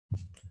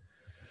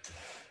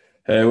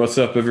Hey, what's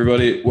up,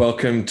 everybody?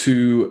 Welcome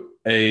to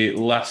a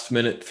last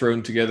minute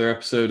thrown together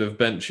episode of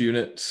Bench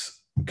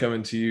Units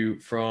coming to you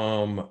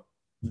from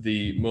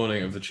the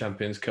morning of the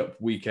Champions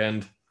Cup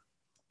weekend.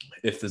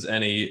 If there's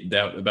any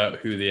doubt about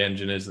who the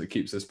engine is that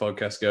keeps this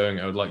podcast going,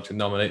 I would like to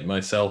nominate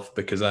myself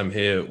because I'm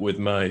here with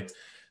my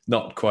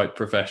not quite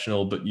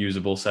professional but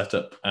usable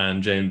setup.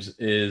 And James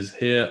is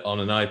here on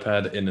an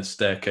iPad in a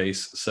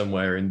staircase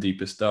somewhere in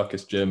deepest,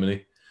 darkest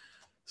Germany.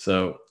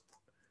 So,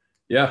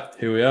 yeah,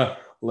 here we are.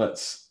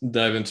 Let's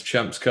dive into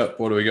Champs Cup.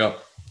 What do we got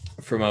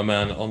from our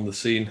man on the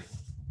scene?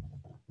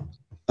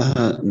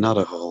 Not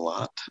a whole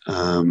lot.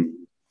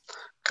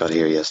 Got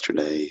here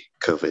yesterday,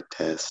 COVID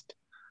test,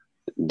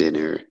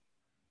 dinner,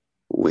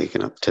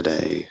 waking up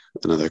today,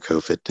 another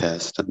COVID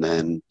test, and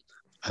then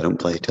I don't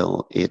play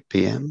till 8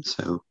 p.m.,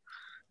 so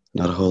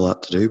not a whole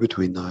lot to do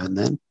between now and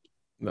then.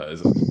 That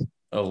is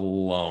a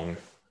long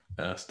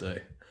ass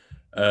day.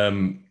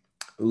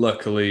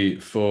 Luckily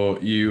for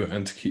you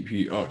and to keep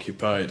you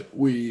occupied,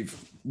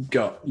 we've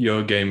got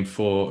your game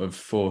 4 of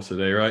 4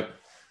 today, right?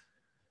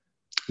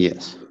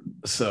 Yes.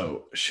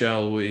 So,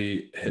 shall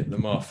we hit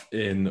them off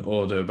in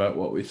order about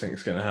what we think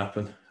is going to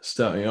happen?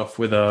 Starting off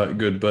with our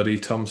good buddy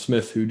Tom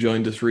Smith, who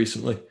joined us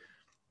recently.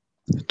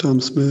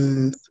 Tom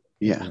Smith.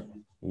 Yeah.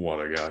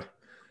 What a guy.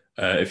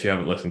 If you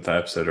haven't listened to that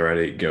episode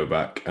already, go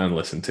back and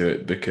listen to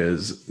it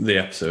because the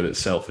episode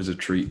itself is a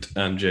treat.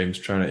 And James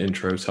trying to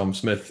intro Tom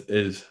Smith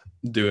is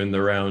doing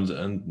the rounds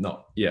and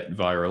not yet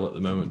viral at the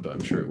moment, but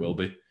I'm sure it will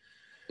be.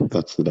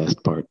 That's the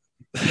best part.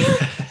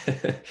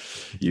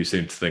 You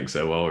seem to think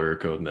so while we're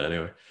recording it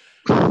anyway.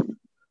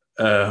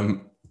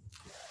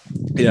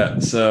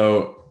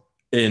 So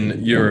in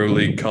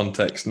EuroLeague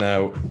context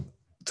now,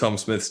 Tom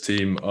Smith's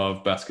team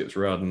of Baskets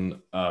Radden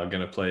are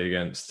going to play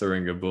against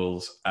Thuringia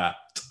Bulls at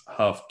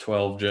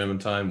 12:30 German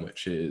time,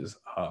 which is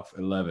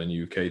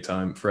 11:30 UK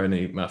time for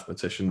any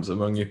mathematicians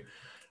among you.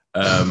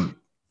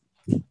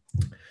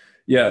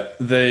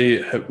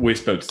 We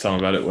spoke to Tom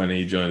about it when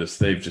he joined us.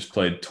 They've just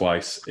played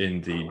twice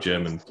in the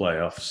German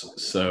playoffs.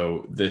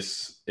 So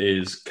this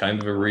is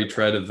kind of a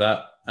retread of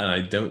that. And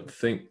I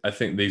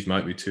think these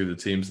might be two of the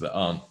teams that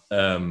aren't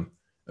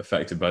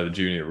affected by the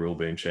junior rule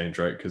being changed,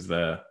 right? Because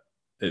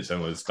it's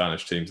only the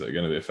Spanish teams that are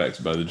going to be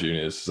affected by the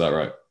juniors. Is that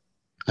right?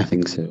 I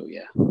think so,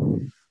 yeah.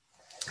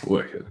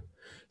 Wicked.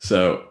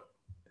 So,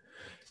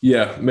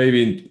 yeah,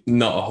 maybe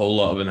not a whole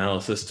lot of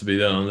analysis to be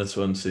done on this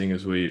one, seeing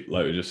as like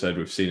we just said,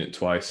 we've seen it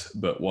twice.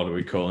 But what are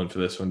we calling for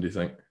this one, do you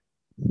think?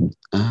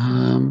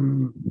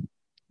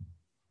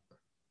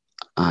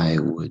 I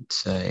would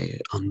say,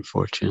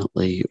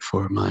 unfortunately,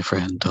 for my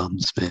friend Tom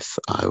Smith,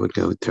 I would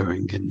go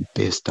Thuringen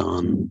based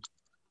on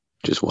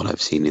just what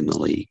I've seen in the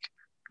league.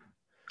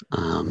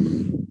 I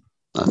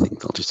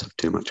think they'll just have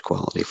too much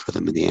quality for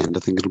them in the end. I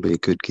think it'll be a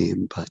good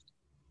game, but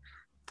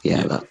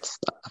I've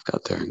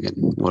got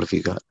Thuringen. What have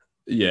you got?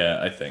 Yeah,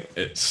 I think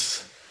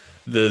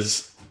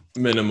there's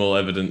minimal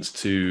evidence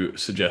to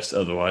suggest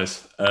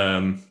otherwise.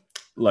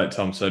 Like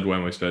Tom said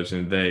when we spoke to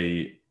him,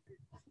 they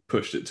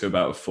pushed it to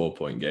about a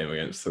 4-point game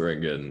against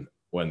Thuringen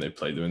when they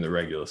played them in the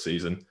regular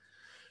season.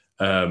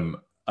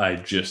 I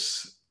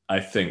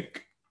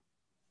think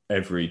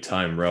every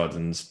time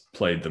Raden's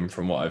played them,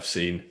 from what I've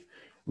seen,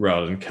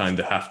 Raden kind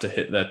of have to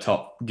hit their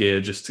top gear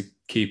just to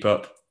keep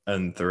up.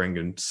 And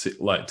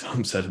Thuringen, like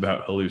Tom said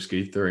about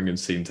Haluski, Thuringen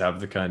seem to have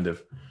the kind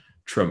of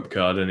trump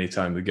card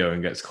anytime the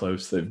going gets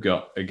close. They've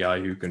got a guy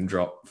who can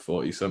drop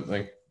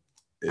 40-something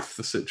if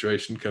the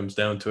situation comes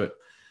down to it.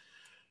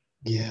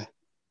 Yeah.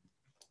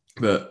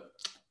 But,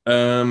 I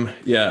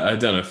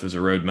don't know if there's a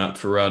roadmap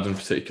for Raden,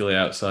 particularly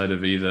outside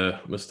of either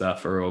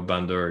Mustafa or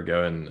Bandura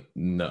going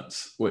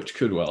nuts, which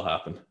could well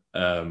happen.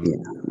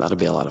 That'll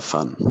be a lot of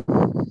fun.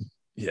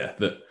 Yeah,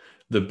 the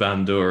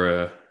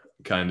Bandura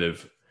kind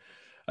of,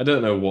 I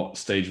don't know what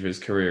stage of his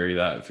career he's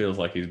at. It feels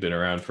like he's been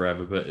around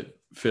forever, but it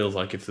feels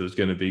like if there's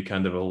going to be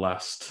kind of a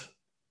last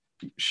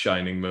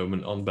shining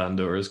moment on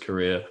Bandura's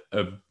career,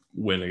 a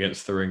win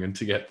against Thuringen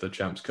to get the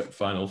Champs Cup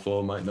Final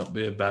Four might not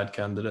be a bad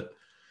candidate.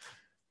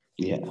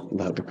 Yeah,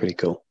 that'd be pretty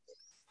cool.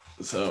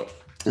 So,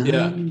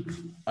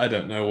 I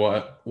don't know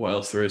what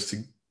else there is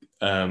to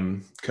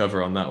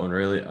cover on that one,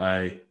 really.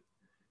 I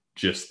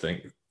just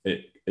think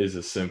it is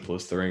as simple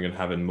as Thuringen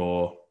having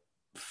more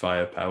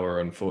firepower,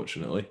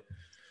 unfortunately.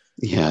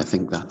 Yeah, I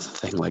think that's the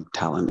thing. Like,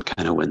 talent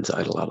kind of wins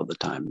out a lot of the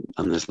time,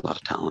 and there's a lot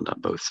of talent on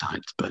both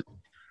sides. But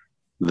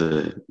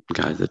the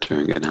guys that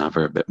Thuringen have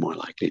are a bit more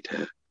likely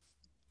to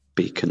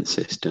be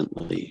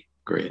consistently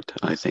great,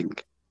 I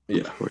think. Yeah.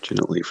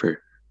 Unfortunately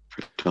for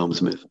Tom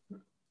Smith.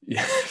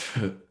 Yeah,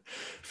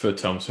 for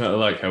Tom Smith. I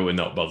like how we're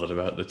not bothered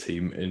about the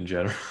team in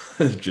general.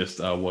 Just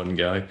our one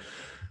guy.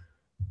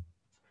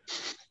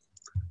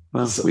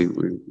 Well, so, we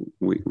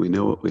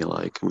know what we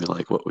like, and we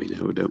like what we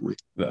know, don't we?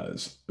 That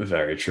is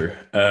very true.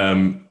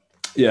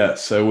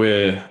 So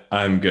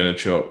I'm going to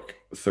chalk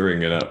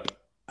Thuringen up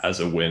as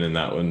a win in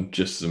that one,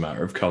 just as a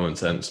matter of common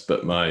sense.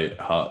 But my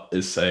heart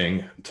is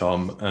saying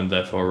Tom and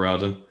therefore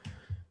Raden.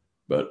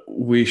 But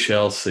we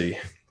shall see.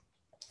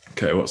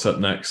 Okay, what's up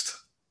next?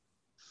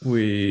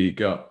 We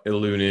got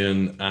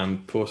Ilunion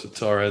and Porto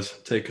Torres.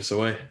 Take us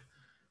away.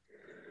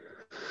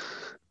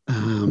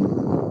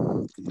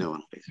 No one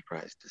will be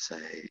surprised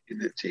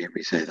to hear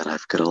me say that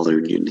I've got a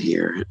Union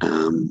here.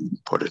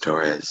 Porto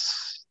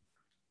Torres,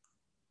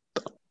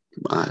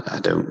 I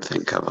don't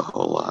think have a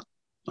whole lot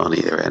on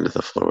either end of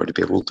the floor to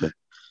be able to Yeah,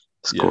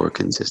 score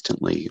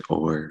consistently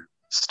or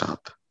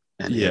stop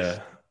any of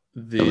yeah.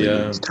 The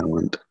Ilunion's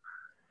talent.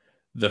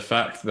 the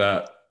fact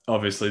that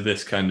obviously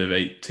this kind of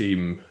 8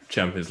 team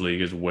Champions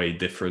League is way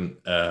different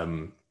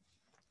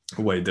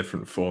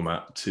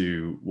format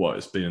to what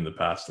it's been in the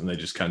past, and they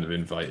just kind of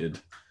invited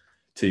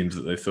teams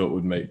that they thought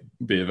would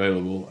be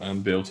available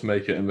and be able to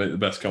make it and make the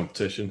best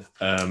competition.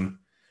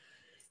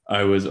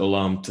 I was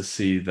alarmed to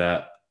see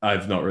that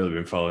I've not really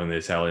been following the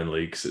Italian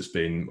league because it's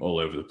been all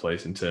over the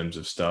place in terms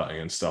of starting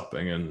and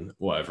stopping and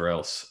whatever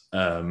else.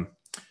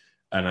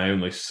 And I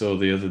only saw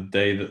the other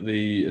day that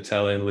the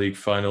Italian league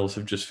finals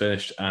have just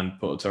finished and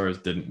Porto Torres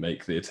didn't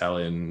make the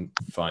Italian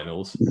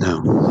finals.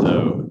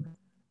 No.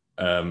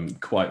 So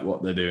quite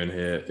what they're doing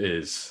here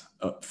is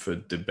up for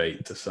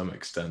debate to some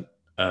extent.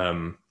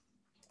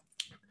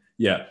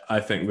 Yeah, I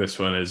think this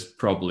one is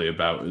probably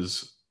about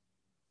as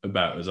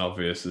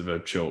obvious of a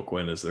chalk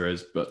win as there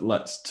is. But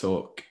let's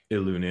talk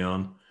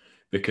Ilunion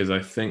because I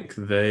think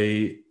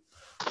they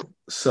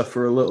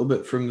suffer a little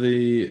bit from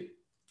the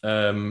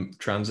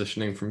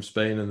transitioning from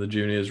Spain and the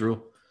juniors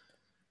rule.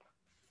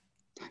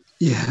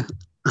 Yeah.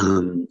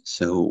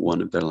 So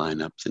one of their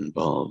lineups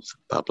involves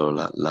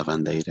Pablo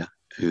Lavandera,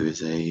 who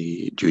is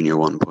a junior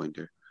one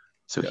pointer.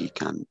 So Yeah.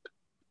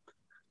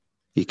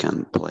 he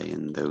can play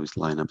in those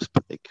lineups,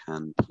 but they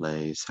can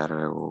play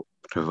Sara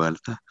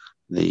Revuelta,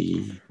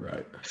 the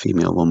Right.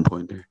 female one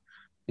pointer,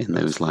 in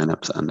those That's-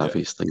 lineups. And yeah.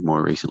 obviously,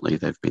 more recently,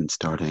 they've been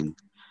starting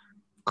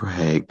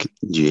Greg,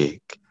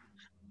 Jake,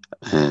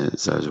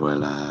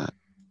 Zazuela,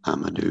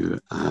 Amadou,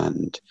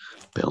 and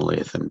Bill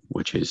Latham,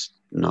 which is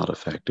not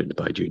affected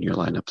by junior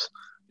lineups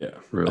Yeah.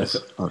 rules,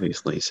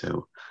 obviously.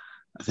 So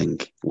I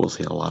think we'll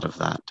see a lot of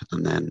that.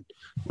 And then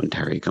when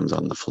Terry comes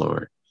on the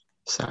floor,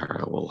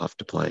 Sarah will have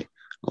to play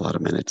a lot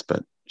of minutes,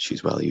 but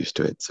she's well used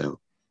to it. So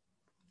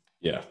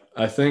Yeah.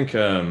 I think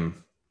the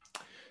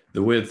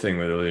weird thing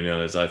with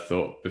Ilunion is I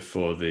thought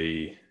before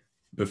the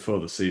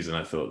season,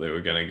 I thought they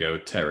were going to go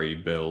Terry,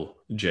 Bill,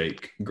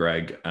 Jake,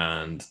 Greg,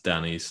 and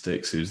Danny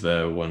Sticks, who's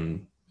there.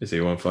 Is he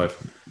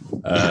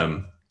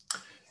 1-5?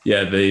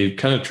 Yeah, they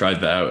kind of tried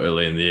that out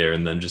early in the year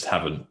and then just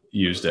haven't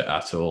used it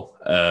at all.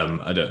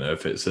 I don't know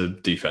if it's a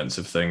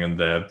defensive thing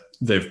and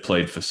they've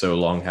played for so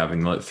long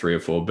having like 3 or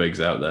 4 bigs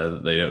out there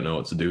that they don't know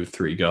what to do with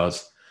 3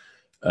 guards.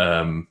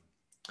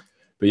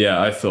 But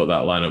yeah, I thought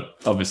that lineup,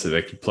 obviously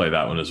they could play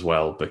that one as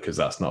well because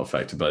that's not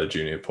affected by the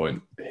junior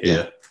point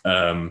yeah,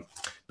 here.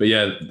 But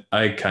yeah,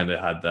 I kind of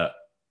had that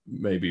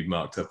maybe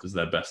marked up as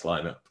their best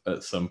lineup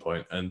at some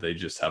point, and they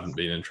just haven't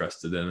been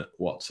interested in it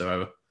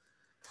whatsoever.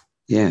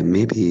 yeah,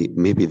 maybe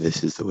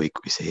this is the week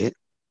we see it.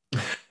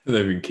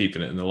 They've been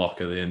keeping it in the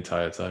locker the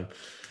entire time.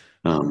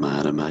 Oh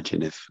man,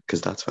 imagine if,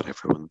 because that's what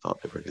everyone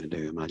thought they were going to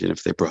do. Imagine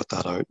if they brought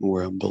that out and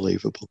were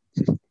unbelievable.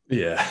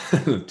 Yeah.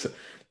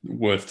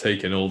 Worth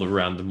taking all the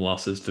random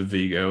losses to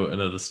Vigo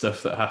and other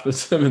stuff that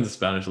happens to them in the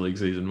Spanish league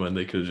season when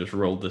they could have just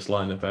rolled this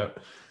lineup out.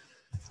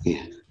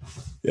 Yeah.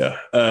 Yeah.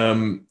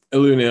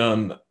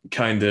 Ilunion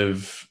kind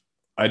of,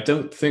 I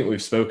don't think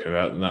we've spoken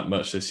about them that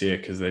much this year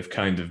because they've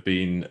kind of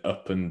been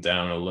up and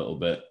down a little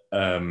bit.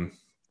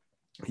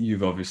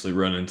 You've obviously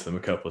run into them a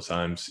couple of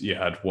times. You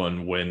had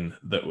one win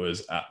that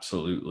was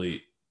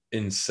absolutely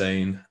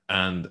insane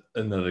and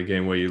another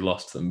game where you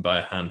lost them by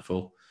a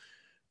handful.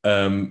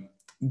 Do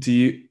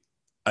you,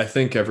 I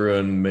think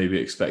everyone maybe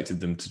expected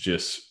them to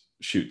just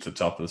shoot to the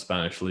top of the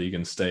Spanish league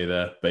and stay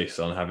there based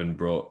on having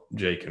brought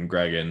Jake and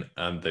Greg in,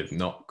 and they've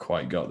not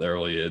quite got there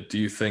all year. Do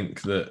you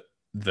think that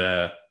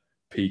they're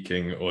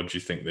peaking, or do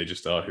you think they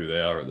just are who they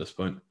are at this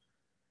point?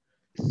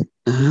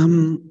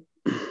 Um,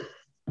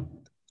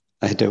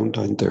 I don't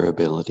doubt their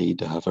ability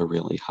to have a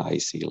really high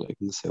ceiling,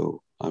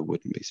 so I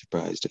wouldn't be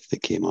surprised if they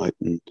came out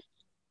and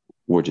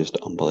were just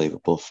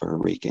unbelievable for a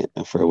weekend.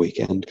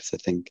 Because I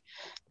think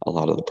a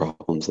lot of the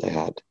problems they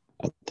had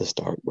at the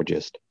start were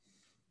just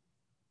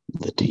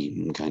the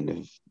team kind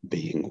of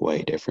being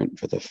way different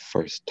for the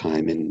first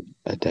time in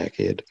a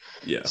decade.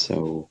 Yeah.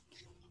 So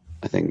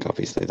I think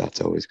obviously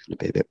that's always going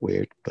to be a bit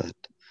weird, but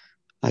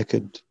I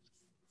could,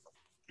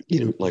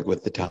 like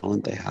with the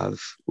talent they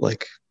have,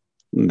 like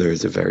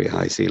there's a very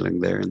high ceiling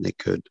there, and they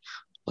could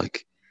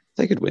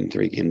win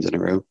 3 games in a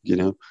row.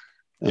 Yeah.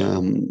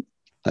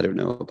 I don't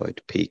know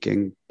about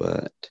peaking,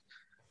 but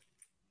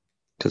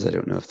because I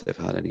don't know if they've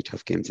had any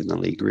tough games in the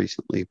league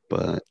recently,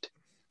 but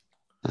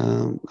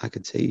I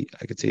could see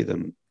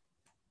them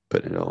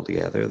putting it all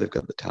together. They've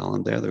got the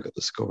talent there, they've got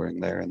the scoring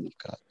there, and they've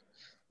got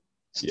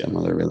some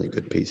other really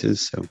good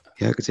pieces. So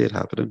yeah, I could see it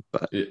happening,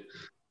 but Yeah.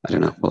 I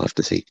don't know. We'll have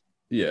to see.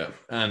 Yeah.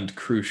 And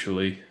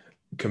crucially,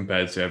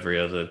 compared to every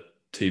other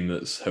team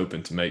that's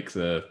hoping to make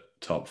the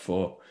top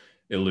 4,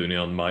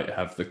 Ilunion might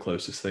have the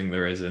closest thing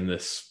there is in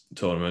this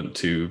tournament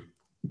to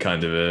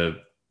kind of a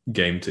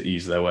game to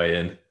ease their way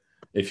in.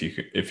 if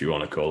you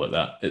want to call it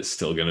that, it's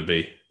still going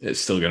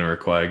to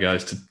require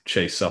guys to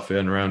chase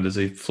Sofian around as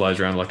he flies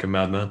around like a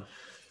madman.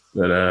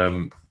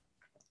 But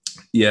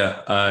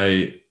yeah,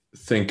 I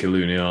think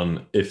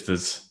Ilunion, if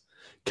there's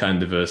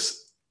kind of a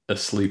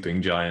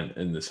sleeping giant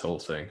in this whole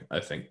thing, I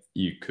think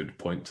you could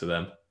point to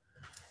them,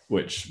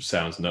 which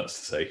sounds nuts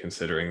to say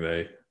considering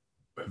they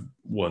have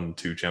won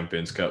 2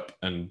 Champions Cup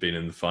and been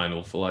in the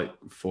final for like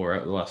 4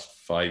 out of the last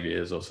 5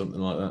 years or something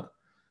like that.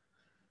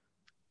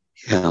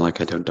 Yeah,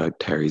 like I don't doubt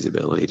Terry's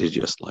ability to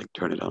just like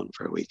turn it on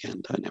for a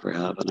weekend. I never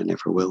have and I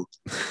never will.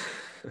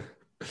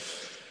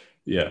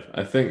 Yeah,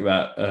 I think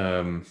that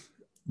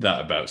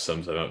about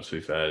sums it up, to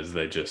be fair, is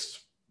they just,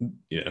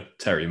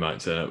 Terry might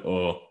turn up,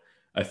 or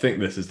I think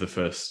this is the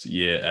first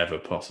year ever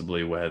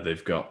possibly where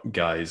they've got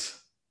guys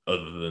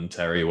other than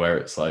Terry, where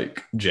it's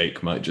like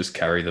Jake might just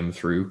carry them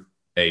through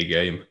a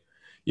game.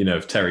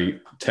 If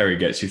Terry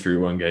gets you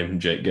through one game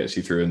and Jake gets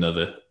you through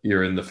another,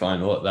 you're in the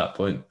final at that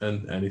point,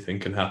 and anything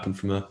can happen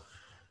from there.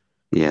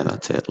 Yeah,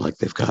 that's it. Like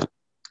they've got,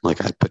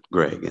 like I put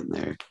Greg in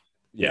there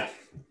Yeah,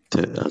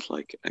 as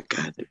like a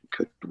guy that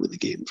could win the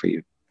game for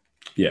you.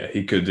 yeah,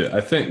 he could do.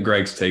 I think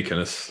Greg's taken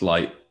a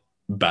slight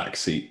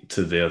backseat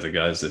to the other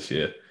guys this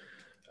year.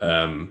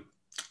 Um,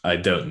 I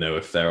don't know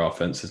if their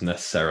offense is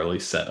necessarily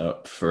set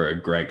up for a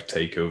Greg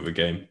takeover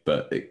game,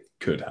 but it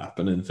could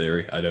happen in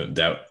theory. I don't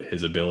doubt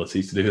his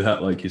ability to do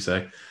that, like you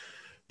say.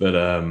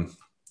 But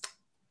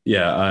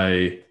yeah,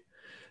 I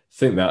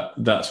think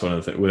that's one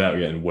of the things, without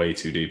getting way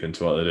too deep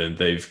into what they're doing,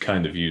 they've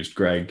kind of used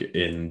Greg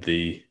in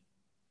the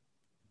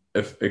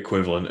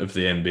equivalent of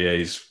the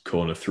NBA's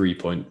corner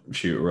 3-point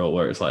shooter role,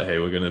 where it's like, hey,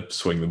 we're going to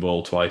swing the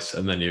ball twice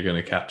and then you're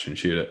going to catch and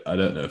shoot it. I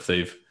don't know if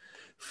they've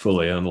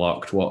fully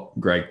unlocked what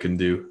Greg can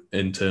do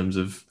in terms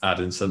of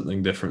adding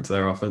something different to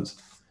their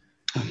offense.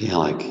 Yeah,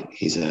 like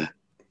he's an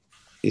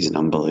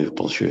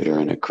unbelievable shooter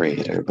and a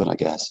creator, but I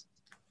guess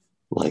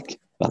like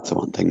that's the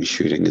one thing,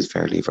 shooting is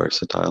fairly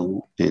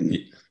versatile in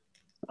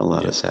a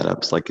lot of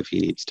setups. Like if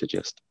he needs to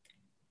just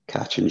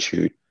catch and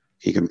shoot,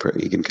 he can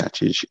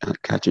catch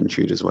and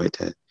shoot his way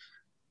to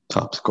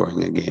top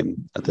scoring a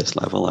game at this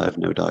level. I have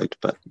no doubt,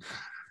 but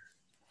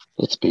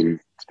it's been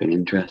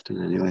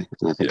interesting anyway,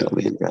 and I think it'll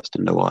be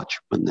interesting to watch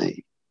when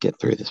they get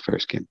through this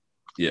first game.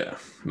 Yeah,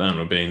 man,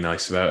 we're being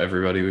nice about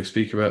everybody we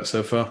speak about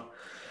so far.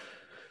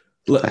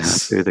 I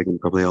have to. They can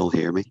probably all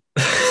hear me.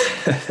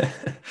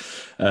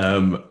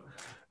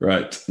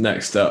 Right,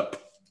 next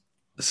up.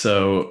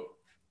 So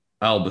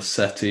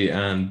Albacete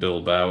and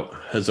Bilbao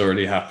has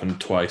already happened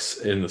twice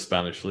in the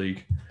Spanish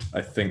league.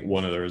 I think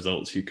one of the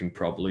results you can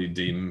probably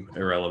deem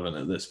irrelevant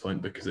at this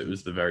point because it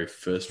was the very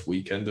first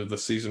weekend of the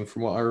season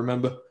from what I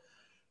remember.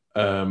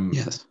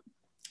 Yes.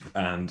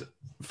 And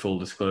full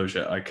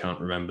disclosure, I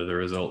can't remember the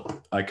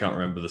result. I can't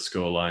remember the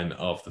scoreline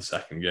of the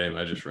second game.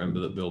 I just remember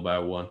that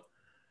Bilbao won.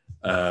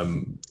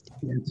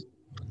 Yes.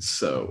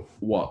 So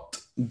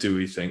what do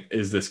we think?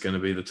 Is this going to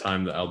be the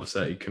time that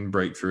Albacete can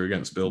break through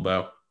against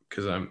Bilbao?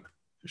 Because I'm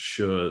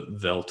sure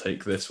they'll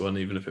take this one,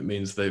 even if it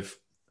means if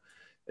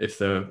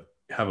they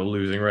have a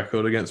losing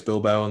record against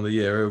Bilbao on the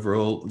year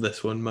overall,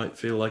 this one might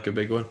feel like a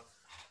big one.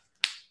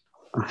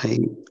 I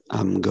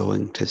am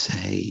going to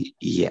say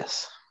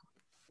yes.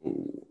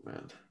 Oh,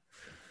 man.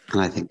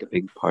 And I think a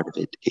big part of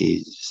it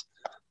is,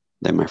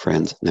 they're my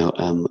friends. No,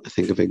 I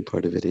think a big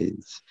part of it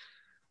is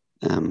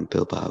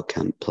Bilbao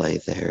can't play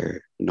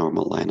their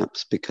normal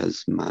lineups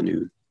because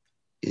Manu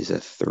is a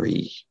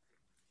 3.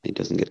 He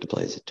doesn't get to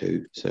play as a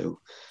 2. So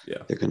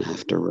they're going to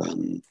have to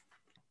run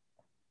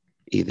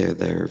either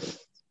their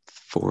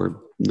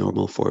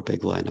normal 4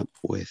 big lineup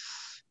with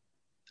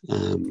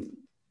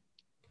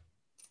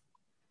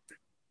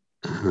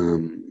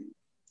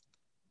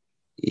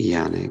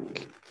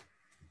Yannick,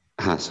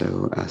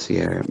 Hasso,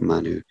 Asier,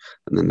 Manu,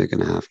 and then they're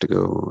going to have to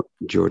go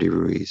Jordi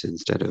Ruiz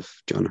instead of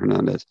John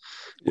Hernandez,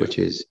 which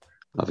is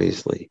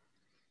obviously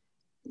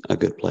a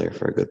good player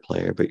for a good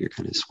player, but you're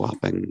kind of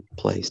swapping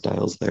play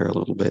styles there a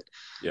little bit.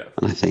 Yeah.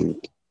 And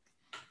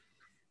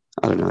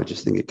I don't know, I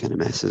just think it kind of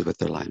messes with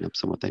their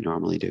lineups and what they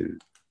normally do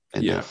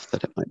enough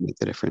that it might make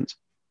the difference.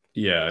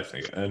 Yeah, I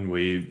think, and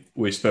we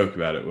spoke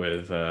about it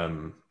with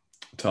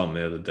Tom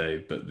the other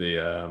day, but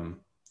the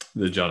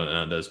John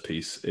Hernandez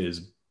piece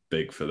is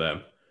big for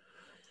them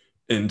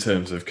in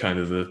terms of kind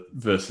of the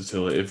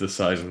versatility of the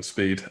size and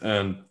speed.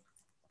 And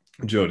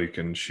Jordi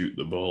can shoot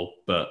the ball,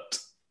 but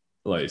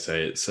like you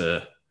say, it's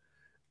a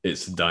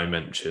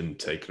dimension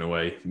taken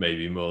away,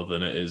 maybe more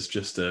than it is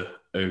just a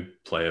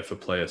player for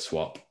player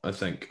swap, I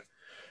think.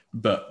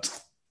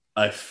 But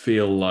I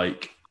feel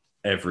like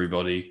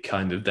everybody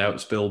kind of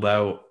doubts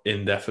Bilbao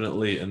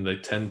indefinitely, and they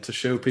tend to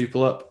show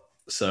people up.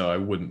 So I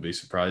wouldn't be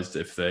surprised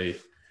if they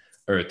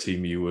are a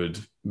team you would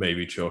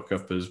maybe chalk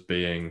up as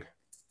being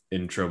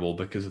in trouble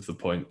because of the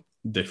point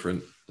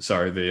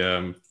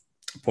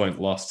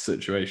lost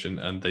situation,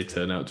 and they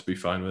turn out to be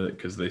fine with it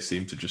because they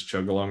seem to just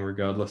chug along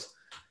regardless.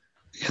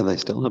 Yeah, they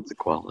still have the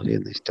quality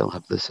and they still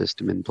have the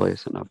system in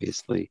place, and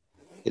obviously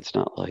it's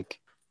not like,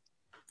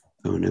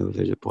 oh no,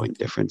 there's a point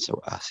difference,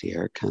 so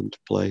Asier can't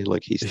play.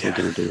 Like he's still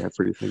going to do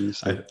everything.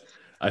 So.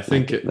 I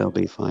think they'll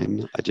be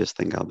fine. I just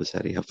think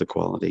Albacete have the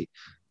quality,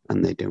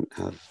 and they don't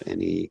have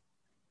any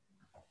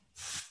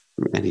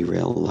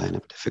real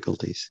lineup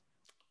difficulties.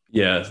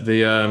 Yeah,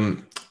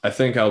 I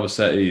think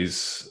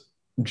Albacete's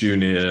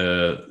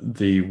junior,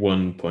 the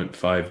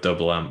 1.5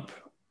 double amp,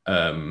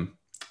 I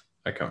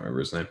can't remember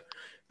his name,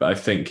 but I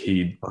think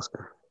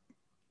Oscar,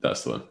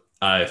 that's the one.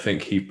 I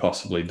think he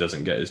possibly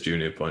doesn't get his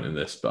junior point in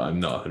this, but I'm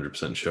not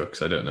 100% sure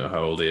because I don't know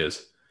how old he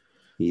is.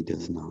 he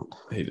does not.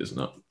 He does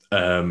not.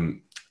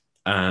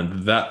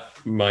 And that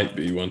might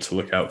be one to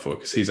look out for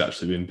because he's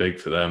actually been big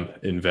for them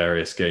in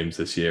various games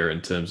this year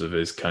in terms of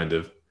his kind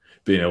of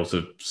being able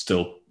to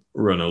still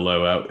run a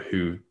low out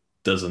who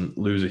doesn't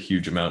lose a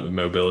huge amount of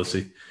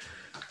mobility.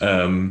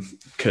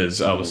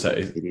 Because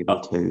Albacete been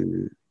able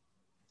to,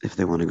 if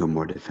they want to go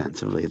more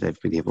defensively,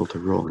 they've been able to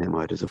roll him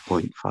out as a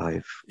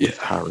 0.5 with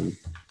Harry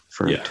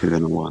for a 2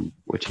 and a 1,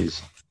 which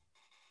is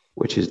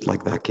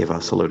like that gave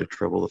us a load of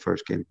trouble the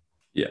first game.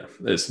 Yeah,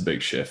 it's a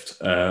big shift.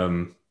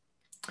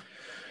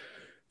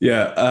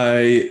 Yeah,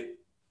 I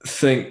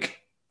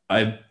think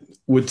I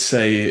would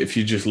say if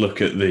you just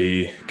look at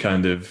the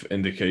kind of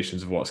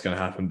indications of what's going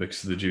to happen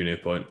because of the junior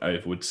point,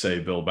 I would say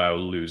Bilbao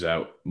lose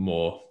out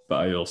more, but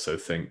I also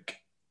think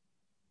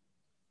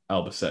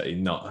Albacete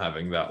not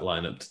having that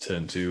lineup to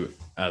turn to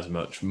as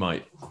much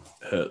might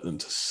hurt them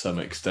to some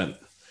extent.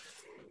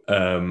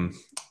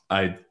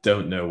 I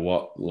don't know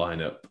what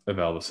lineup of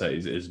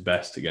Albacete's is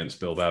best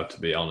against Bilbao,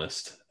 to be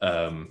honest.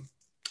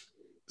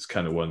 It's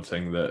kind of one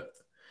thing that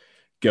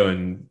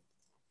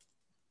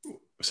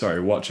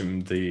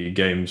watching the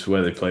games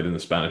where they played in the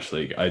Spanish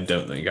league, I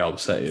don't think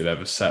Albacete have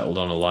ever settled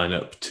on a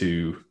lineup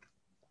to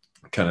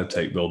kind of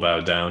take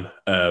Bilbao down.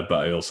 But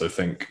I also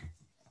think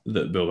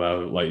that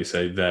Bilbao, like you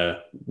say,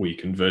 their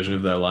weakened version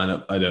of their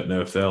lineup, I don't know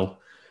if they'll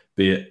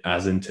be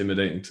as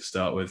intimidating to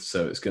start with.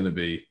 So it's going to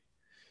be,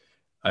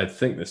 I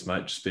think this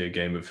might just be a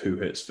game of who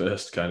hits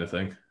first kind of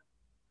thing.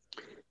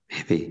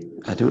 Maybe.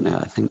 I don't know.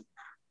 I think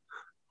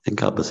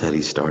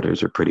Albacete's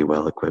starters are pretty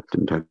well equipped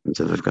in terms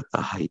of they've got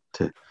the height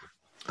to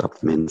stop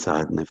them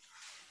inside, and they've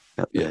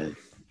got the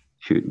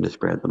shooting to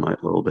spread them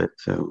out a little bit.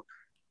 So,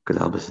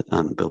 because Albacete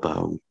and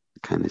Bilbao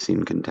kind of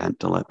seem content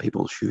to let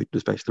people shoot,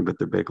 especially with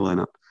their big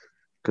lineup,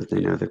 because they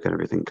know they've got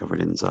everything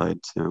covered inside.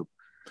 So,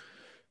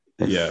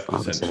 if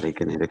Albacete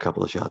can hit a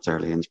couple of shots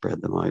early and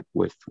spread them out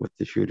with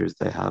the shooters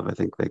they have, I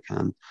think they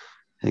can.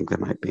 I think they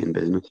might be in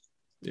business.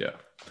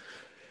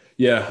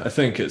 Yeah, I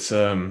think it's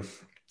out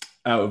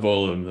of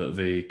all of them,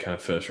 the kind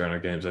of first round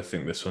of games, I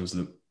think this one's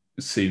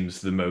seems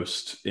to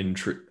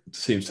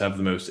have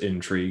the most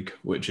intrigue,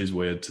 which is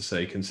weird to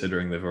say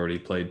considering they've already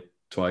played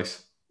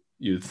twice.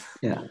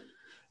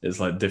 It's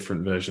like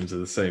different versions of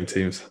the same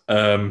teams.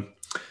 And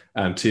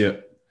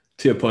to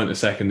your point a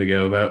second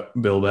ago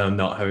about Bilbao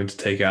not having to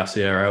take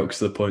Asier out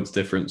because of the points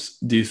difference,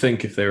 do you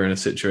think if they were in a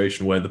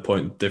situation where the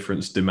point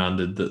difference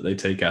demanded that they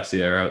take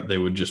Asier out, they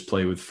would just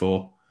play with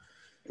 4?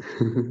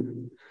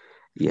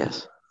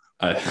 Yes.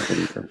 I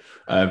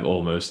have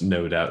almost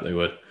no doubt they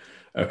would.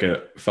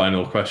 Okay,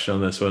 final question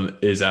on this one.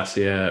 Is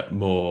Asier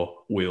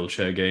more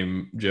wheelchair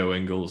game Joe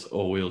Ingles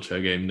or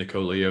wheelchair game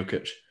Nikola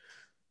Jokic?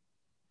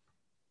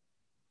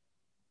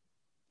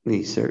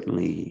 He's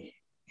certainly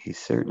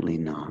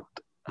not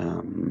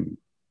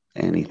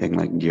anything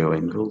like Joe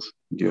Ingles.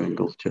 Joe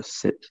Ingles just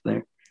sits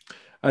there.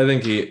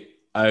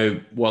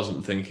 I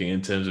wasn't thinking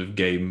in terms of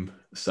game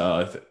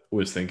style. I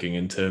was thinking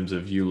in terms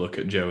of you look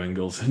at Joe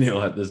Ingles and you're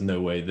like, there's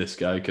no way this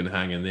guy can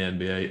hang in the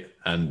NBA.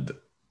 And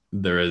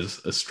there is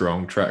a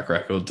strong track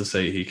record to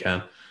say he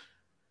can.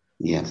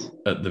 Yes.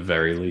 At the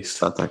very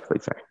least. That's actually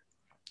fair.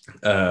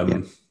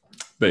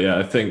 But yeah,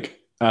 I think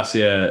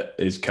Asier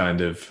is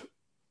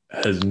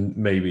has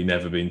maybe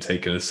never been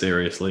taken as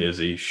seriously as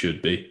he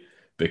should be,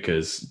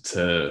 because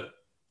to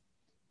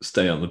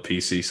stay on the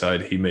PC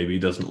side, he maybe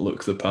doesn't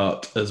look the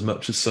part as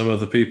much as some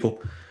other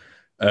people.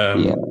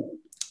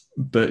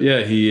 But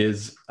yeah, he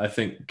is, I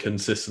think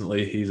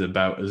consistently, he's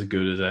about as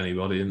good as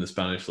anybody in the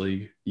Spanish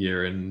league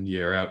year in,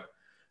 year out.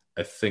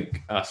 I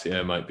think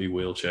Asier might be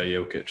wheelchair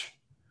Jokic.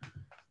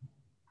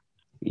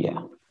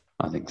 Yeah,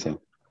 I think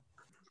so.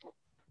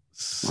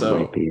 So,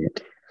 might be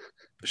it.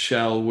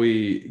 Shall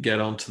we get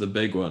on to the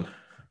big one?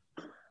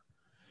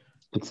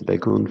 It's a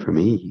big one for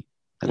me.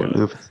 I don't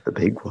know if it's the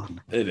big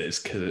one. It is,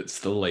 because it's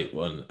the late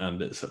one,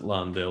 and it's at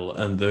Landil,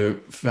 and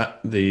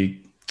the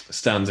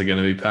stands are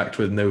going to be packed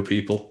with no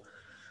people.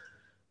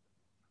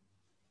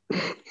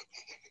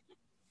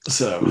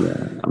 So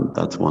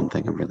that's one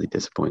thing I'm really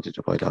disappointed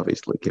about,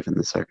 obviously, given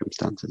the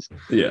circumstances.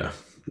 Yeah.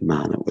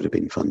 Man, it would have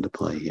been fun to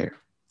play here.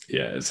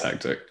 Yeah, it's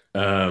hectic.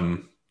 So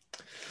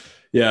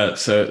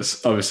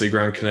it's obviously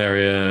Gran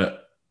Canaria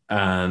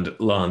and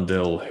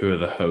Landil who are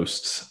the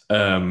hosts.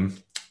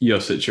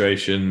 Your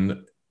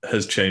situation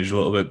has changed a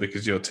little bit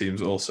because your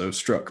team's also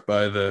struck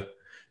by the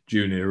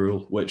junior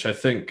rule, which I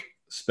think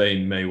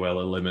Spain may well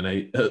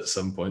eliminate at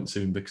some point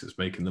soon because it's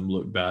making them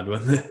look bad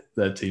when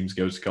their teams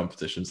go to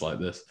competitions like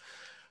this.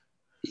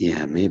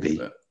 Yeah,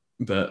 maybe.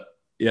 But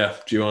yeah,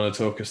 do you want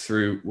to talk us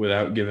through,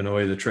 without giving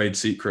away the trade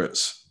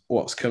secrets,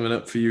 what's coming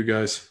up for you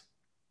guys?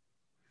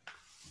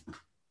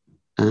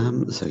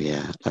 So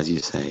yeah, as you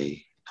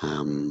say,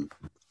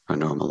 our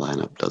normal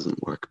lineup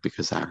doesn't work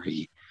because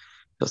Harry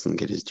doesn't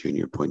get his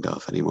junior point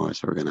off anymore.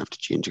 So we're gonna have to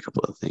change a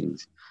couple of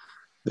things.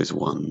 There's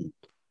one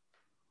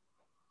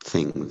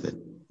thing that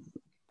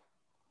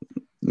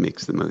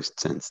makes the most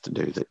sense to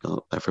do that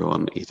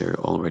everyone either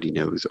already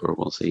knows or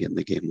will see in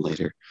the game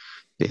later,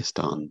 based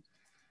on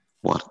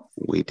what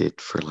we did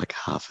for like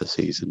half a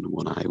season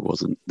when I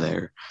wasn't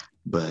there.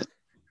 But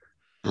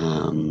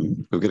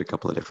we've got a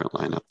couple of different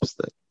lineups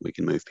that we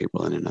can move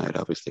people in and out.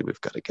 Obviously,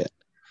 we've got to get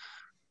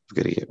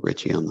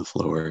Richie on the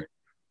floor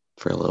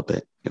for a little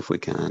bit if we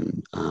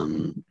can.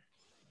 And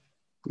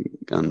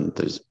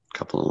there's a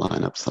couple of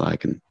lineups that I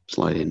can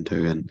slide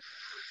into, and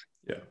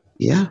Yeah.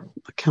 yeah,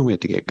 I can't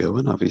wait to get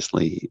going.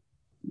 Obviously,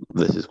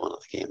 this is one of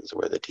the games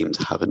where the teams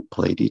haven't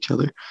played each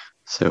other,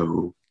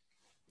 so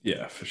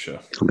Yeah, for sure.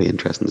 it'll be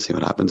interesting to see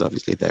what happens.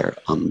 Obviously, they're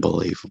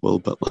unbelievable,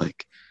 but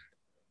like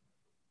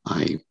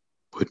I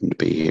wouldn't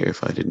be here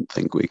if I didn't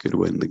think we could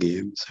win the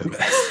game. So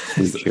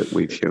is,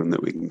 we've shown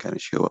that we can kind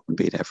of show up and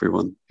beat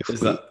everyone if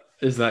is we. that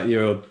is that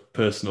your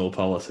personal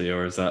policy,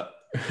 or is that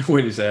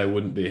when you say I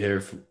wouldn't be here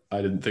if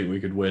I didn't think we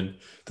could win?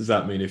 Does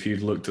that mean if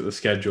you'd looked at the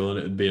schedule and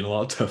it had been a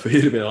lot tougher,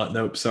 you'd have been like,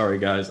 "Nope, sorry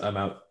guys, I'm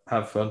out.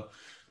 Have fun."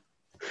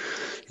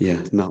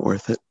 Yeah, not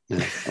worth it.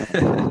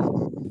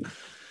 No.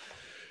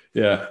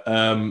 Yeah.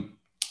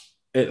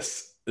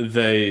 It's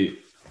they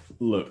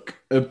look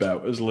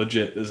about as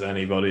legit as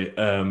anybody.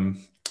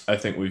 I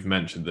think we've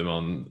mentioned them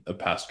on a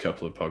past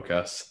couple of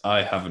podcasts.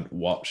 I haven't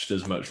watched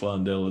as much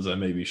Landil as I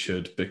maybe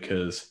should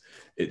because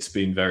it's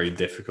been very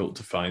difficult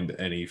to find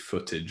any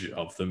footage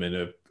of them in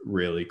a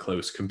really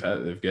close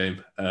competitive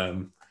game.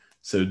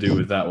 So do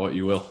with that what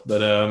you will.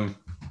 But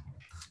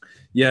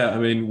yeah, I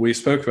mean, we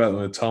spoke about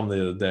them with Tom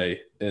the other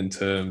day in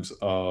terms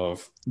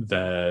of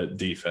their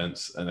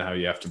defense and how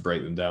you have to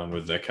break them down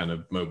with their kind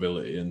of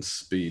mobility and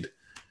speed.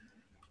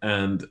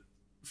 And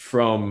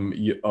from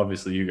you,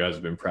 obviously, you guys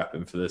have been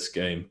prepping for this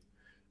game.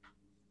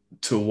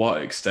 To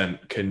what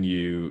extent can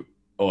you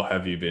or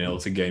have you been able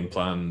to game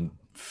plan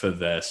for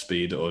their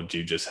speed, or do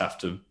you just have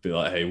to be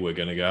like, hey, we're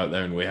going to go out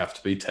there and we have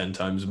to be 10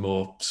 times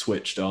more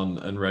switched on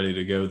and ready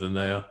to go than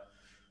they are?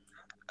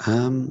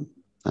 Um,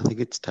 I think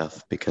it's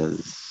tough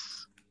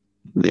because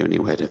the only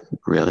way to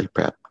really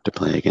prep to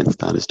play against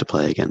that is to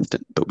play against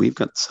it. But we've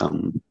got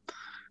some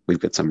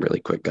really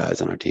quick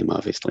guys on our team.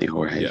 Obviously,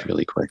 Jorge's Yeah.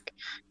 really quick,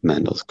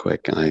 Mendel's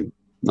quick.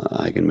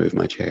 I can move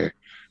my chair.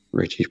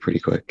 Richie's pretty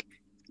quick,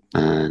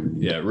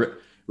 and Yeah.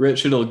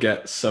 Richard will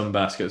get some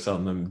baskets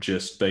on them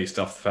just based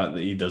off the fact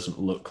that he doesn't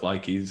look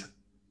like he's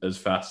as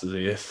fast as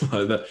he is.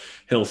 Like that,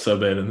 he'll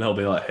sub in and they'll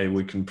be like, hey,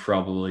 we can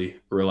probably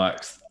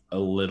relax a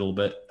little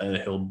bit, and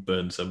he'll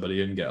burn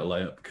somebody and get a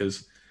layup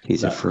because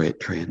he's a that freight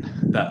train.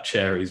 that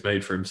chair he's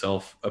made for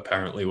himself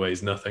apparently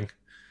weighs nothing.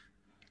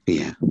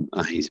 Yeah,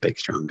 he's a big,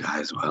 strong guy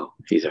as well.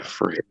 He's a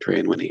freight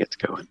train when he gets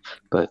going.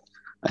 But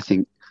I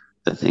think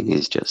the thing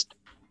is just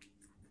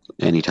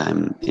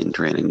anytime in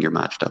training you're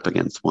matched up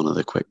against one of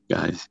the quick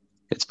guys,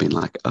 it's been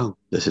like, oh,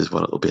 this is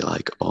what it'll be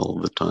like all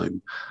the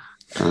time.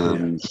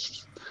 Yeah.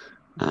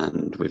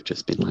 And we've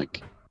just been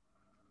like,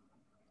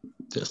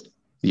 just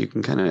you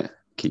can kind of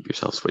keep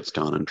yourself switched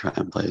on and try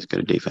and play as good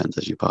a defense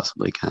as you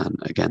possibly can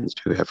against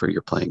whoever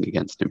you're playing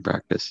against in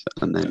practice,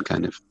 and then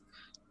kind of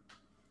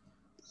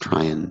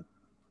try and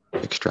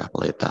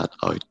extrapolate that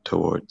out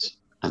towards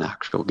an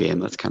actual game.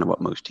 That's kind of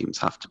what most teams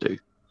have to do.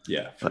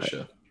 Yeah, for But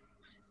sure.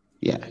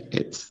 yeah,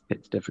 it's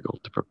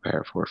difficult to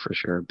prepare for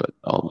sure. But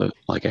all the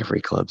like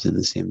every club's in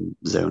the same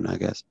zone, I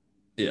guess.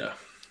 Yeah.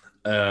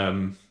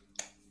 Um,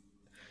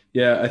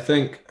 yeah, I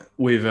think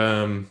we've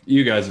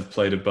you guys have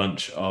played a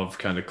bunch of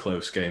kind of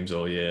close games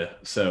all year,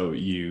 so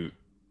you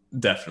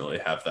definitely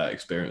have that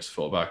experience to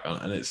fall back on.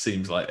 And it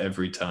seems like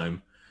every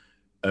time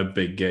a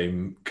big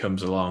game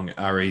comes along,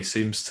 Ari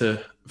seems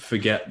to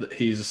forget that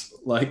he's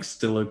like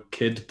still a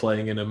kid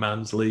playing in a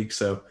man's league.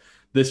 So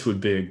this would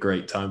be a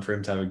great time for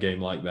him to have a game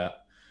like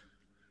that.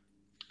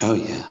 Oh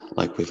yeah,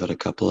 like we've had a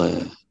couple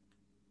of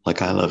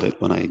like I love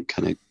it when I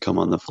kind of come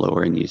on the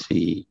floor and you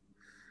see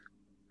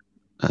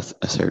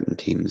a certain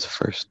team's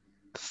first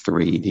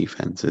three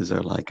defenses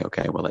are like,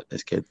 okay, we'll let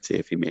this kid see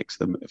if he makes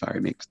them. If Harry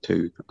makes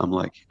two, I'm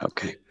like,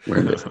 okay,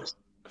 we're in business.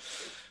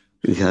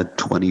 We had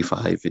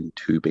 25 in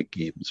two big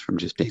games from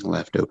just being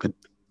left open.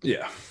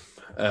 Yeah.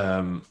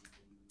 Um,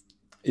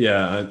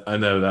 yeah, I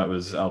know that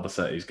was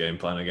Albacetti's game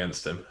plan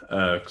against him.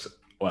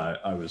 Well,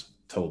 I was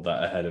told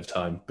that ahead of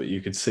time, but you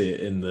could see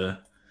it in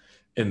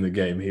the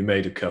game. He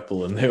made a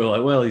couple, and they were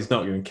like, "Well, he's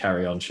not going to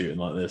carry on shooting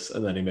like this."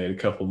 And then he made a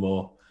couple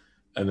more,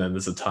 and then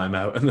there's a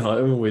timeout, and they're like,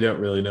 "Oh, we don't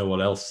really know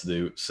what else to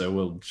do, so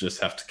we'll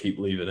just have to keep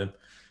leaving him."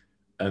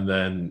 And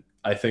then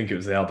I think it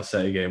was the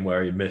Albacetti game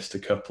where he missed a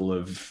couple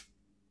of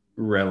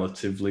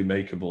relatively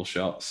makeable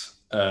shots,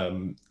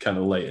 kind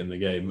of late in the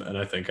game, and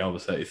I think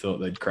Albacetti thought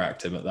they'd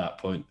cracked him at that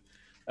point,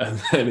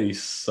 and then he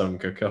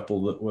sunk a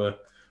couple that were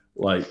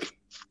like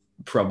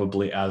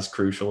probably as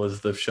crucial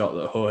as the shot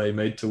that Jorge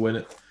made to win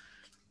it.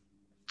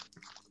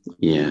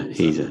 Yeah,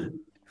 he's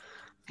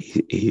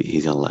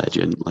a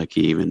legend. Like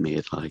he even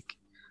made like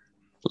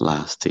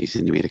last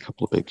season he made a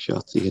couple of big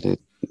shots.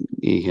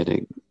 He hit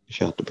a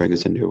shot to bring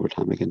us into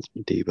overtime against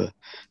Madiba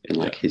in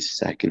like his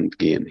second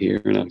game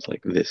here, and I was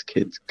like, this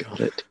kid's got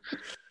it.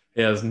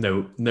 He has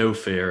no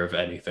fear of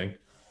anything.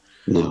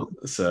 No,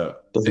 So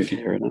doesn't if you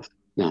care enough.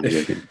 No, I'm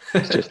joking.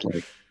 It's just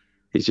like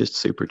he's just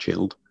super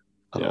chilled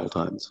at all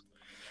times.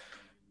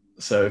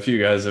 So if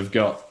you guys have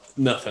got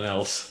nothing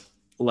else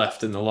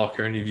left in the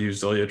locker and you've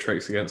used all your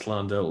tricks against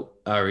Landell,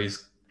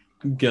 Ari's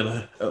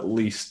gonna at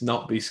least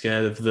not be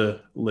scared of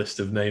the list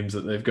of names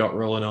that they've got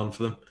rolling on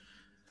for them.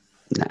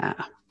 Nah.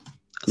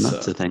 And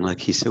that's the thing, like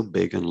he's so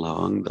big and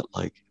long that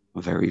like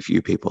very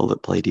few people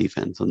that play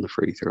defense on the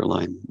free throw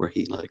line where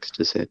he likes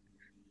to sit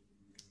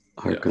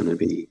are gonna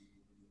be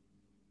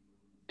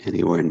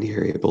anywhere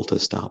near able to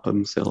stop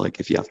him. So like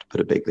if you have to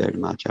put a big there to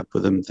match up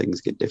with him,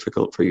 things get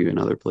difficult for you in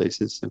other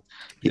places. So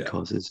he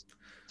causes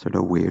sort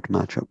of weird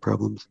matchup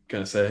problems.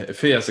 Gonna say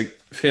if he has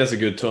a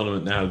good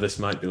tournament now, this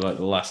might be like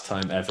the last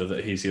time ever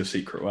that he's your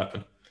secret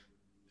weapon.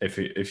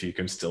 If you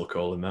can still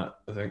call him that,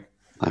 I think.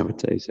 I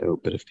would say so,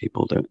 but if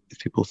people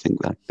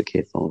think that's the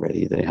case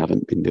already, they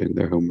haven't been doing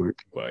their homework.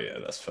 Well, yeah,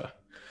 that's fair.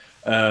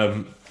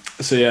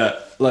 So yeah,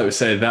 like we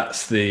say,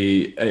 that's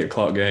the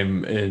 8:00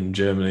 game in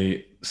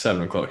Germany,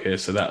 7:00 here.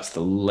 So that's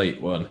the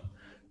late one,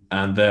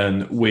 and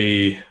then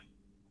we've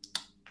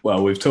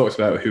talked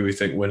about who we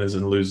think winners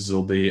and losers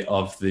will be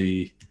of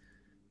the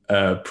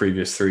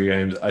previous three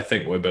games. I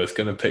think we're both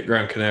going to pick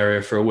Gran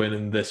Canaria for a win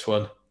in this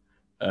one.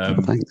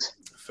 Thanks.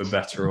 For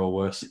better or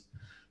worse.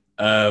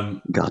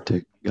 Got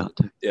to.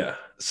 Yeah.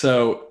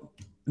 So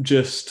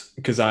just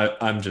because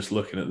I'm just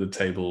looking at the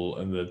table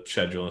and the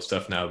schedule and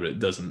stuff now, but it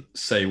doesn't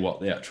say what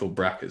the actual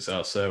brackets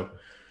are. So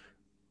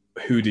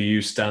who do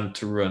you stand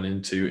to run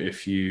into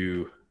if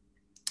you,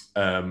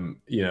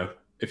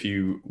 if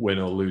you win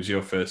or lose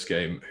your first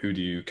game? Who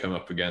do you come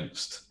up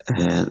against?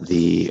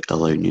 The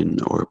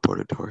Alonian or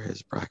Porto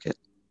Torres bracket.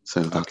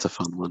 So that's a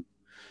fun one.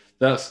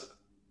 That's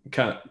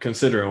kind of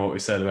considering what we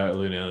said about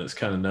Alunion. It's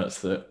kind of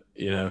nuts that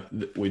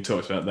we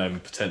talked about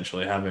them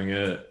potentially having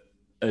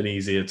an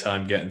easier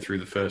time getting through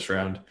the first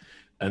round,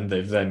 and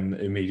they've then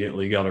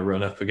immediately got to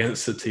run up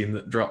against a team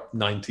that dropped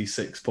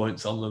 96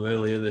 points on them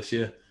earlier this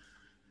year.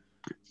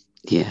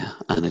 Yeah,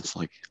 and it's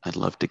like I'd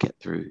love to get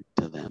through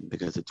to them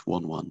because it's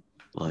 1-1.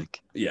 Like,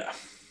 yeah,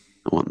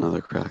 I want another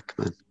crack,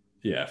 man.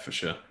 Yeah, for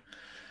sure.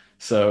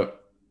 So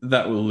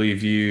that will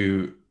leave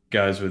you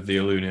guys with the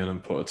Alunion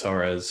and Porto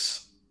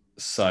Torres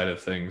side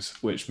of things,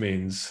 which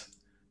means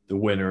the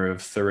winner of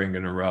Thuringen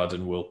and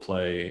Raden will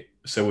play.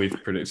 So we've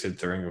predicted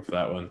Thuringen for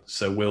that one.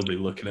 So we'll be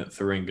looking at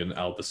Thuringen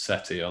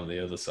Albacete on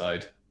the other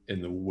side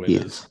in the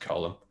winners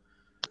column.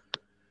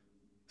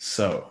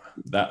 So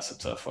that's a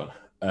tough one.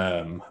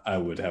 I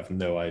would have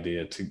no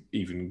idea to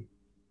even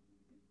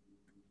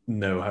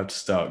know how to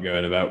start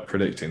going about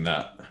predicting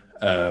that.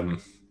 I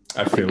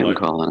feel like I'm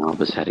calling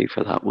Albacete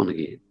for that one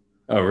again.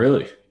 Oh,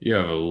 really? You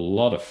have a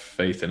lot of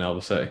faith in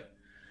Albacete.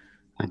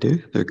 I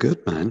do. They're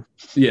good, man.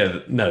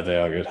 Yeah, no, they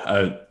are good.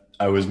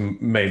 I was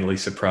mainly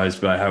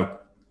surprised by how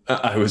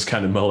I was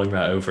kind of mulling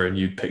that over and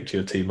you'd picked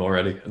your team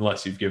already,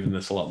 unless you've given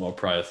this a lot more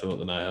prior thought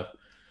than I have.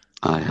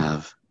 I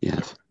have,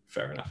 yes.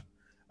 Fair enough.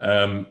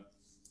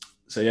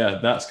 So yeah,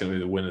 that's going to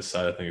be the winner's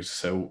side of things.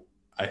 So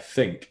I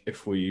think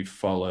if we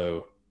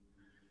follow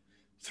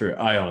through,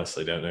 I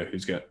honestly don't know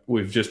who's going.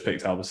 We've just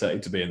picked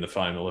Albacete to be in the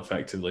final,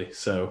 effectively.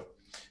 So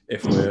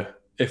if we're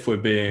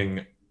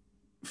being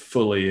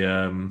fully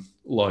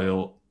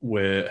loyal,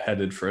 we're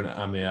headed for an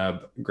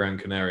Amiab Gran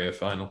Canaria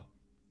final.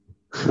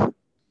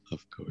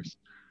 Of course.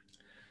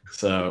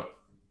 So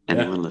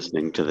anyone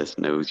listening to this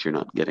knows you're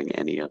not getting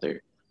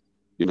anything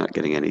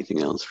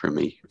else from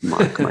me.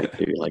 Mark might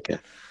do like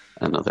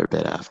another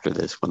bit after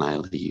this when I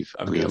leave,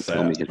 and he'll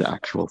tell me his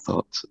actual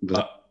thoughts.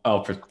 But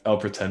I'll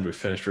pretend we've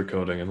finished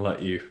recording and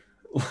let you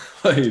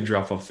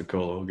drop off the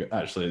call.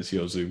 Actually, it's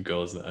your Zoom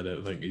call, isn't it? I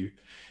don't think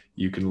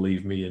you can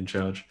leave me in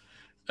charge.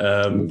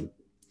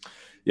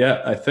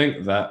 Yeah, I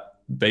think that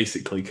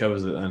basically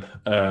covers it then.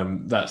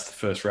 That's the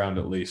first round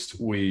at least.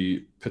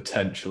 We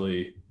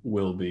potentially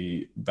will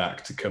be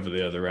back to cover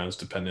the other rounds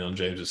depending on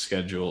James's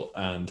schedule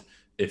and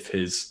if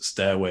his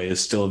stairway is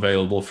still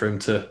available for him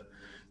to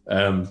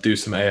do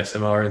some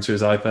ASMR into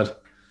his iPad.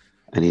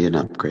 I need an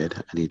upgrade.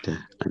 I need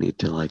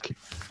to like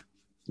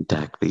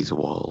deck these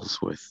walls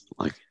with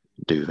like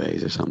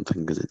duvets or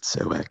something because it's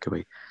so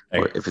echoey.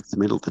 Or if it's the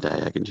middle of the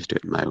day, I can just do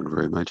it in my own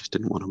room. I just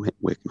didn't want to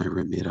wake my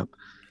roommate up.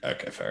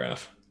 Okay, fair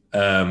enough.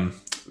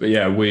 But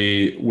yeah,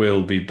 we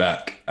will be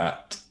back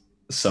at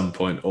some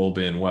point, all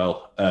being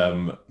well.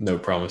 No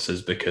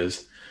promises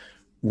because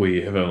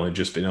we have only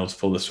just been able to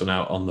pull this one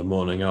out on the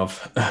morning of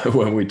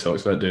when we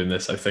talked about doing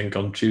this, I think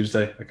on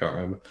Tuesday. I can't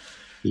remember.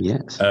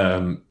 Yes.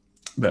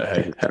 But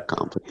hey, they're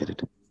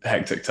complicated.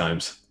 Hectic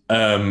times.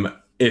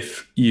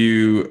 If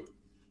you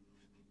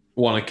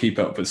want to keep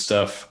up with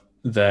stuff,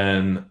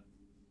 then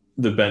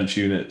the Bench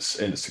Unit's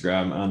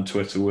Instagram and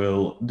Twitter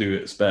will do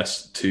its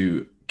best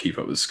to keep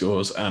up with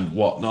scores and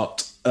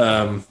whatnot.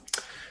 And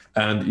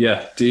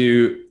yeah,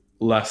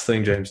 last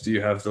thing, James, do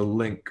you have the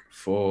link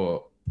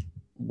for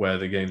where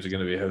the games are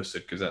going to be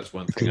hosted, because that's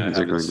one thing I Games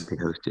are going to haven't.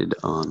 be hosted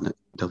on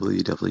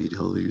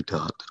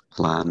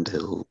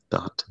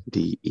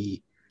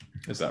www.landhill.de.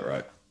 Is that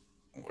right?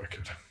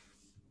 Wicked.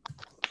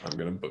 I'm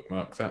going to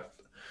bookmark that.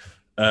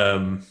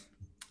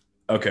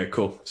 Okay,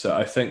 cool. So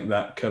I think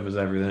that covers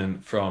everything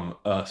from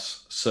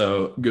us.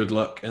 So good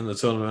luck in the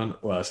tournament.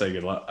 Well, I say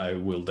good luck. I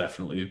will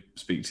definitely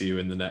speak to you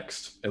in the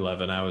next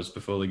 11 hours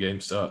before the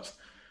game starts.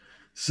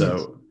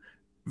 So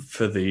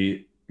for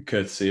the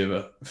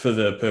for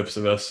the purpose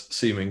of us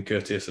seeming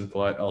courteous and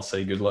polite, I'll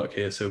say good luck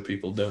here so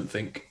people don't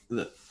think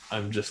that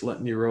I'm just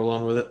letting you roll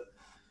on with it.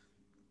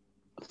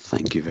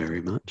 Thank you very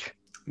much.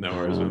 No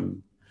worries,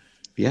 man.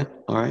 Yeah.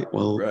 All right.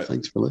 Well, Right.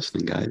 thanks for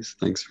listening, guys.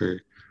 Thanks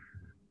for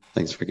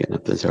getting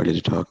up this early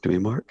to talk to me,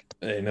 Mark.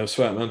 Hey, no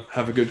sweat, man.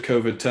 Have a good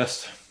COVID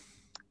test.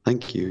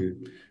 Thank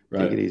you.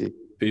 Right. Take it easy.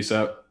 Peace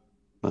out.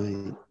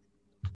 Bye.